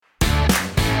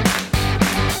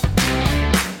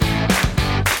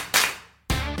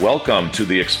Welcome to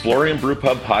the Exploring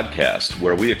Brewpub podcast,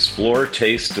 where we explore,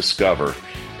 taste, discover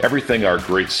everything our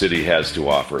great city has to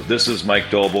offer. This is Mike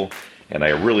Doble, and I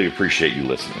really appreciate you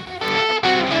listening.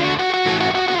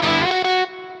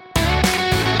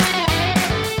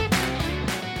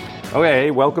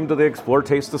 Okay, welcome to the Explore,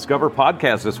 Taste, Discover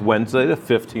podcast. It's Wednesday, the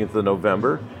 15th of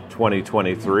November,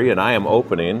 2023, and I am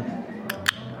opening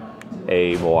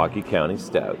a Milwaukee County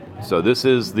Stout. So this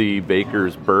is the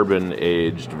Baker's Bourbon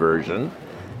Aged version.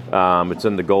 It's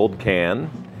in the gold can,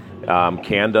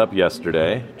 canned up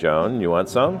yesterday. Joan, you want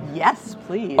some? Yes,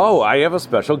 please. Oh, I have a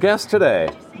special guest today.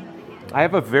 I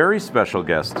have a very special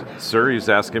guest. Sir, he's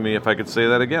asking me if I could say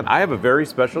that again. I have a very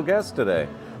special guest today.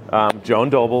 Joan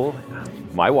Doble,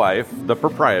 my wife, the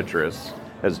proprietress,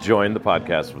 has joined the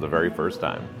podcast for the very first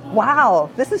time. Wow,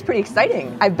 this is pretty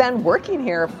exciting. I've been working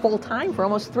here full time for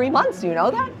almost 3 months. Do you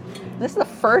know that? This is the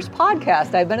first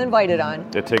podcast I've been invited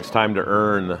on. It takes time to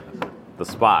earn the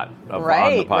spot on the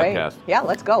podcast. Right. Yeah,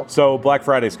 let's go. So Black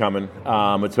Friday's coming.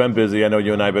 It's been busy. I know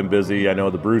you and I have been busy. I know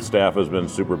the brew staff has been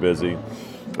super busy.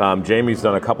 Jamie's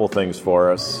done a couple things for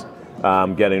us,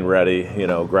 getting ready,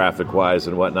 graphic-wise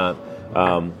and whatnot.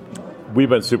 We've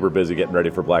been super busy getting ready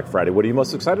for Black Friday. What are you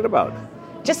most excited about?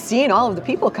 Just seeing all of the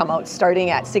people come out starting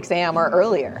at 6 a.m. or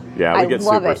earlier. Yeah, we get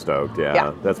super it. stoked.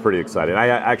 Yeah, that's pretty exciting. I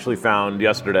actually found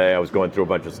yesterday, I was going through a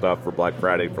bunch of stuff for Black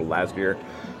Friday for last year.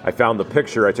 I found the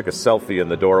picture. I took a selfie in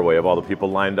the doorway of all the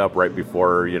people lined up right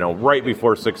before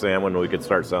 6 a.m. when we could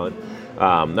start selling.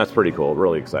 That's pretty cool.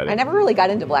 Really exciting. I never really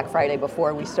got into Black Friday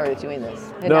before we started doing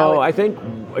this. I think,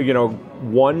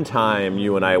 one time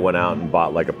you and I went out and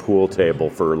bought like a pool table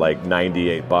for like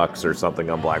 $98 or something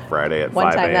on Black Friday at 5 a.m.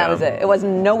 One time, that was it. It was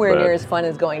nowhere near as fun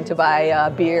as going to buy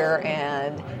beer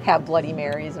and have Bloody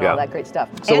Marys and all that great stuff.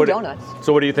 And donuts.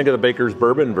 So what do you think of the Baker's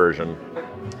Bourbon version?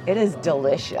 It is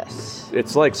delicious.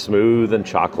 It's like smooth and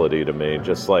chocolatey to me,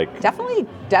 just like...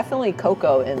 Definitely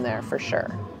cocoa in there for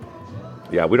sure.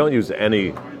 Yeah, we don't use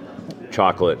any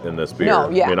chocolate in this beer. No,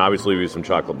 yeah. I mean, obviously we use some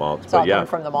chocolate malts, it's all coming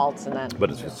from the malts and then. But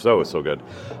it's just so good.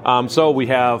 So we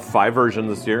have 5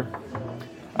 versions this year.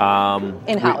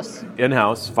 In-house.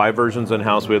 In-house, 5 versions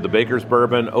in-house. We have the Baker's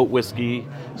Bourbon, Oat Whiskey,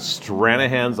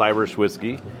 Stranahan's Irish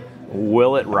Whiskey,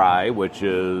 Willet Rye, which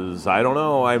is, I don't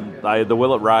know, the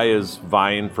Willet Rye is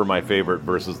vying for my favorite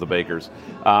versus the Baker's.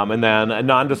 And then a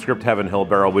nondescript Heaven Hill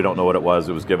barrel. We don't know what it was.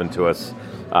 It was given to us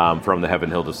from the Heaven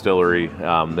Hill Distillery.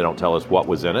 They don't tell us what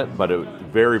was in it, but it was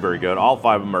very, very good. All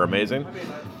 5 of them are amazing.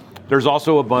 There's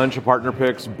also a bunch of partner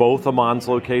picks. Both Amon's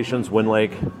locations, Wind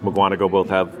Lake, Mugwanago, both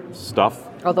have stuff.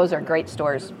 Oh, those are great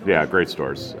stores. Yeah, great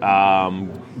stores.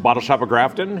 Bottle Shop of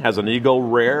Grafton has an Eagle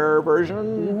Rare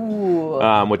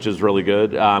version, which is really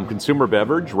good. Consumer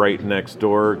Beverage, right next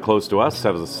door, close to us,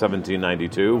 has a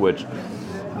 1792, which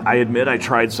I admit I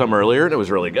tried some earlier, and it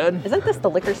was really good. Isn't this the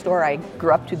liquor store I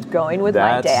grew up going with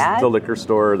my dad? That's the liquor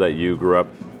store that you grew up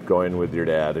going with your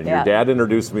dad. And your dad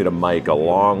introduced me to Mike a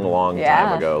long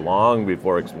time ago, long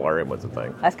before Exploring was a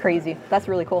thing. That's crazy. That's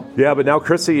really cool. Yeah, but now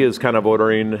Chrissy is kind of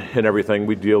ordering and everything.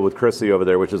 We deal with Chrissy over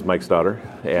there, which is Mike's daughter,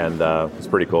 and it's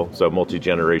pretty cool. So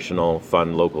multi-generational,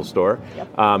 fun local store.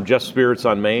 Yep. Jeff Spirits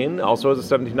on Main also has a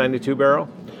 1792 barrel.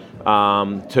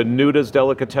 Tenuta's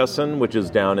Delicatessen, which is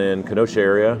down in Kenosha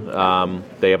area,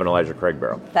 they have an Elijah Craig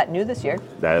barrel. That new this year.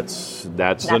 That's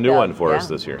the new one for us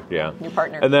this year. Yeah, new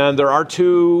partner. And then there are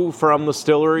 2 from the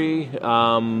distillery.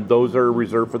 Those are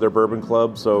reserved for their bourbon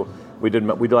club. So we'd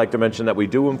like to mention that we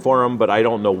do them for them, but I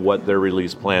don't know what their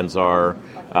release plans are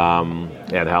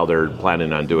and how they're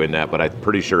planning on doing that. But I'm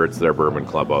pretty sure it's their bourbon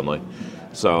club only.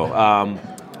 So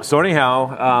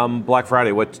anyhow, Black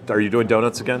Friday. What are you doing?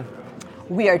 Donuts again?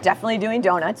 We are definitely doing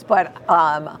donuts, but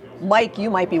Mike, you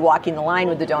might be walking the line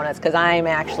with the donuts because I'm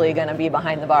actually going to be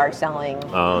behind the bar selling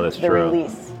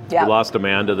release. Yep. We lost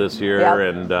Amanda this year,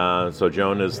 and so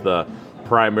Joan is the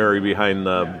primary behind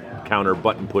the counter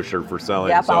button pusher for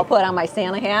selling. Yep, so I'll put on my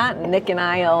Santa hat, and Nick and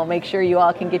I will make sure you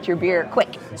all can get your beer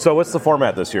quick. So what's the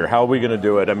format this year? How are we going to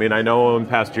do it? I mean, I know in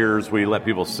past years we let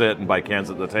people sit and buy cans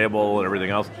at the table and everything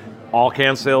else. All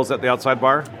can sales at the outside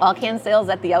bar? All can sales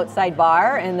at the outside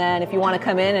bar, and then if you want to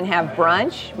come in and have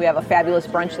brunch, we have a fabulous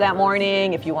brunch that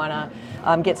morning. If you want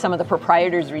to get some of the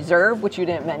Proprietors Reserve, which you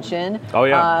didn't mention,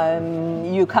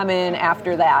 you come in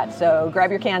after that. So grab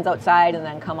your cans outside and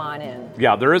then come on in.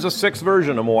 Yeah, there is a 6th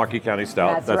version of Milwaukee County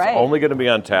Stout. That's right. Only going to be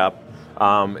on tap.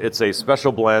 It's a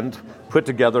special blend put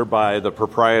together by the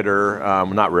proprietor.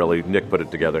 Not really, Nick put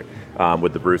it together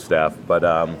with the brew staff,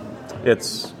 but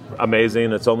it's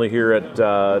amazing. It's only here at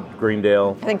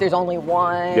Greendale. I think there's only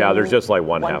one. Yeah, there's just like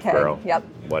one half keg. barrel. Yep.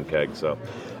 One keg. So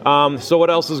So what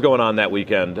else is going on that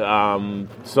weekend?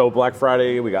 So Black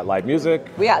Friday, we got live music.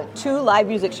 We got 2 live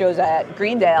music shows at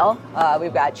Greendale.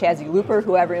 We've got Chazzy Looper,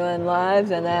 who everyone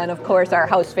loves, and then, of course, our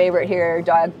house favorite here,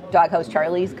 Doghouse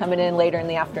Charlie's, coming in later in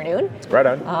the afternoon. Right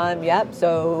on. Yep,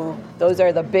 so those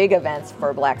are the big events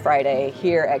for Black Friday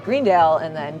here at Greendale,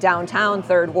 and then downtown,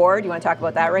 3rd Ward. You want to talk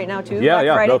about that right now, too? Yeah,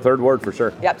 Black Friday? No, 3rd Ward for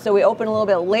sure. Yep, so we open a little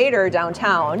bit later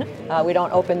downtown. We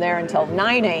don't open there until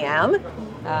 9 a.m.,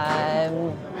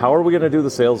 how are we going to do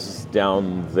the sales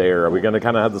down there? Are we going to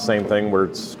kind of have the same thing where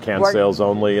it's sales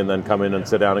only and then come in and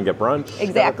sit down and get brunch?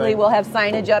 Exactly. Kind of we'll have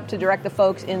signage up to direct the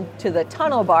folks into the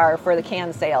tunnel bar for the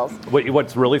can sales.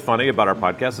 What's really funny about our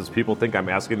podcast is people think I'm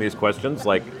asking these questions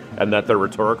and that they're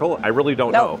rhetorical. I really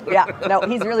don't know. No,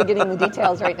 he's really getting the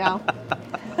details right now.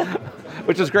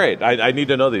 Which is great. I need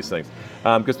to know these things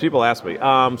because people ask me.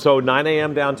 So 9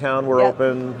 a.m. downtown, we're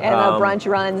open. And the brunch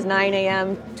runs 9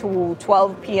 a.m. to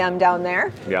 12 p.m. down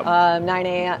there. Yep. 9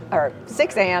 a.m. or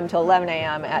 6 a.m. to 11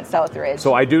 a.m. at Southridge.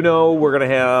 So I do know we're going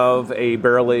to have a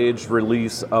barrel-aged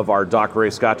release of our Doc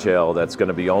Ray Scotch Ale that's going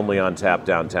to be only on tap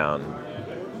downtown.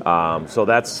 So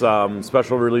that's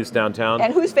special release downtown.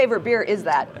 And whose favorite beer is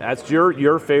that? That's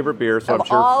your favorite beer. So of I'm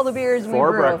sure all the beers we brew.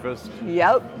 For breakfast.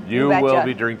 Yep. You will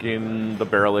be drinking the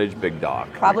barrel-aged Big Doc.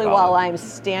 Probably while I'm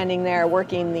standing there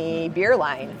working the beer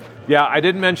line. Yeah, I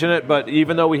didn't mention it, but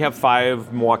even though we have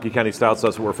 5 Milwaukee County Stouts,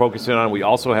 that's what we're focusing on, we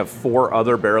also have 4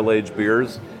 other barrel-aged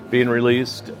beers being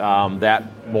released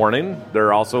that morning.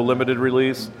 They're also limited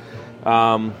release.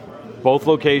 Both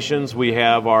locations, we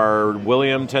have our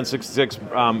William 1066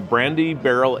 brandy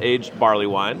barrel-aged barley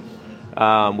wine.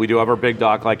 We do have our Big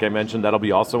Doc, like I mentioned. That'll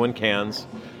be also in cans.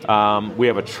 We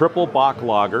have a triple Bock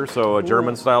lager, so a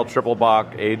German-style triple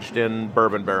Bock aged in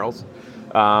bourbon barrels.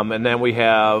 And then we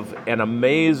have an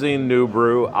amazing new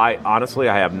brew. I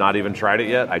have not even tried it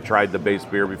yet. I tried the base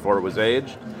beer before it was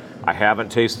aged. I haven't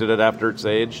tasted it after it's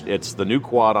aged. It's the new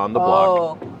quad on the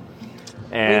block.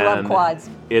 And we love quads.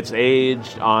 It's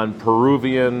aged on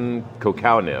Peruvian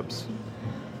cacao nibs.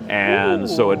 And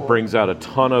so it brings out a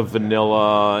ton of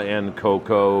vanilla and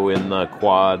cocoa in the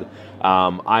quad.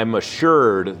 I'm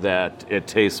assured that it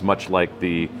tastes much like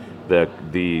the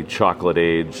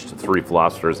chocolate-aged Three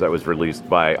Philosophers that was released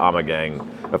by Amagang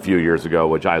a few years ago,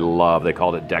 which I love. They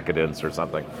called it Decadence or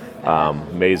something.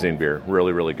 Amazing beer.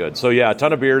 Really, really good. So, yeah, a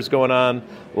ton of beers going on.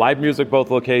 Live music, both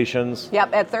locations.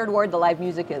 Yep, at 3rd Ward, the live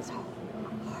music is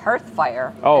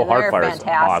Hearthfire. Oh, Hearthfire is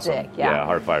fantastic. Awesome. Yeah,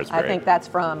 Hearthfire is great. I think that's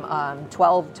from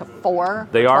 12 to 4.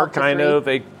 They are kind of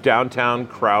a downtown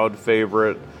crowd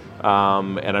favorite.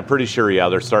 And I'm pretty sure,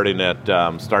 they're starting at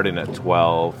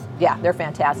 12. Yeah, they're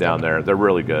fantastic. Down there. They're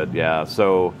really good, yeah.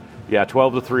 So,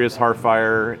 12 to 3 is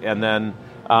Hearthfire. And then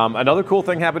another cool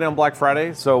thing happening on Black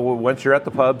Friday. So once you're at the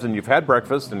pubs and you've had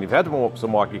breakfast and you've had some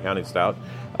Milwaukee County Stout,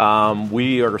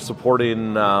 we are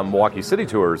supporting Milwaukee City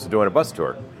Tours doing a bus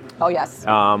tour. Oh, yes.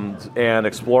 And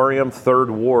Explorium 3rd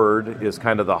Ward is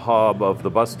kind of the hub of the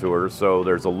bus tour. So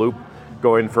there's a loop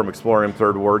going from Explorium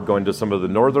 3rd Ward, going to some of the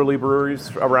northerly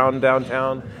breweries around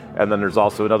downtown. And then there's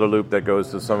also another loop that goes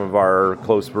to some of our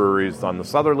close breweries on the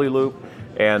southerly loop.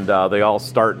 And they all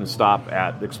start and stop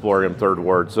at Explorium 3rd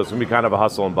Ward. So it's going to be kind of a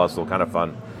hustle and bustle, kind of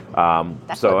fun.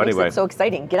 That's what makes it so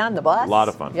exciting. Get on the bus. A lot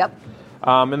of fun. Yep.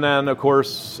 And then, of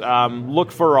course,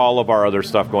 look for all of our other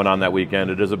stuff going on that weekend.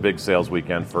 It is a big sales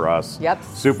weekend for us. Yep.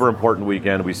 Super important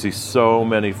weekend. We see so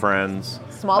many friends.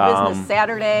 Small Business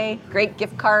Saturday, great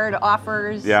gift card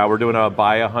offers. Yeah, we're doing a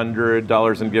buy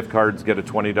 $100 in gift cards, get a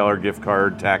 $20 gift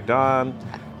card tacked on.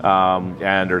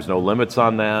 And there's no limits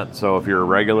on that. So if you're a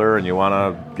regular and you want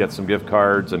to get some gift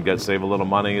cards and save a little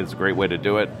money, it's a great way to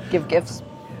do it. Give gifts.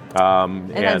 And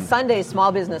then Sunday,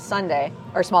 Small Business Sunday,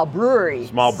 or Small Brewery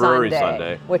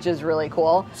Sunday, which is really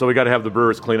cool. So we got to have the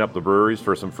brewers clean up the breweries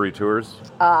for some free tours.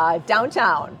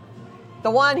 Downtown. The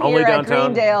one here at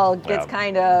Greendale gets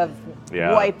kind of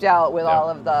wiped out with all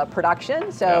of the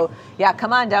production. So,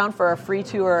 come on down for a free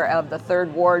tour of the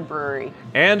 3rd Ward Brewery.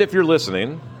 And if you're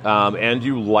listening and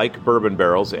you like bourbon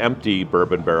barrels, empty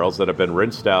bourbon barrels that have been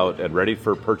rinsed out and ready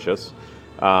for purchase,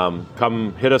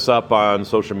 come hit us up on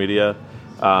social media.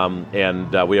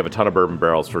 And we have a ton of bourbon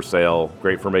barrels for sale.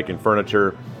 Great for making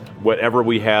furniture. Whatever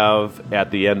we have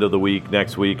at the end of the week,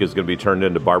 next week, is going to be turned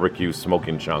into barbecue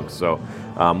smoking chunks. So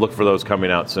look for those coming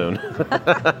out soon.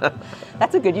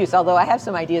 That's a good use, although I have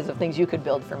some ideas of things you could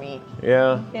build for me.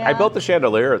 Yeah. I built the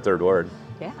chandelier at 3rd Ward.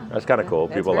 Yeah. That's kind of cool.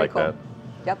 People like that.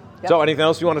 Yep. So anything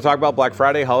else you want to talk about? Black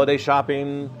Friday, holiday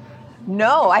shopping?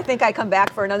 No, I think I come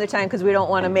back for another time because we don't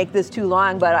want to make this too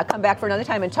long, but I'll come back for another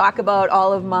time and talk about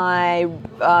all of my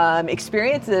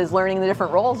experiences learning the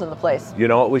different roles in the place. You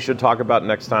know what we should talk about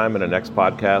next time in a next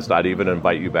podcast? I'd even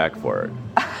invite you back for it.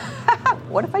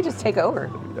 What if I just take over?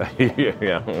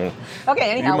 Yeah.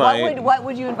 Okay, anyhow, what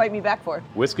would you invite me back for?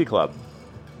 Whiskey Club.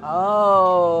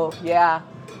 Oh, yeah.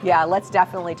 Yeah, let's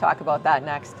definitely talk about that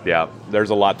next. Yeah, there's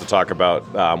a lot to talk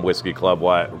about Whiskey Club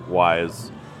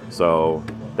wise, so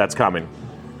that's coming.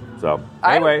 So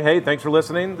anyway, hey, thanks for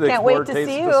listening to the Explore, Taste,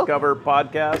 Discover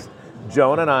podcast.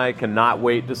 Joan and I cannot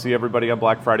wait to see everybody on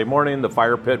Black Friday morning. The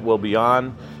fire pit will be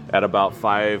on at about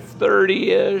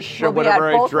 5:30-ish or whatever.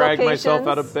 I drag myself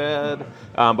out of bed.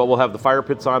 But we'll have the fire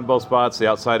pits on both spots. The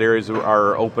outside areas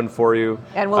are open for you.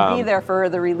 And we'll be there for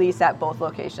the release at both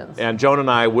locations. And Joan and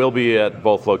I will be at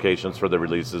both locations for the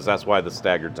releases. That's why the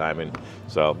staggered timing.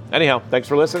 So anyhow, thanks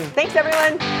for listening. Thanks,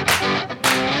 everyone.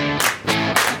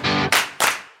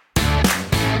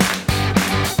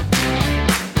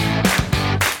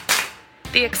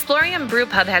 The Explorium Brew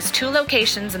Pub has 2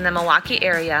 locations in the Milwaukee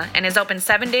area and is open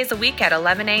 7 days a week at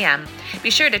 11 a.m. Be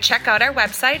sure to check out our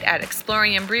website at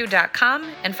exploriumbrew.com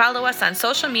and follow us on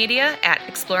social media at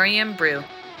Explorium Brew.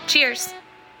 Cheers!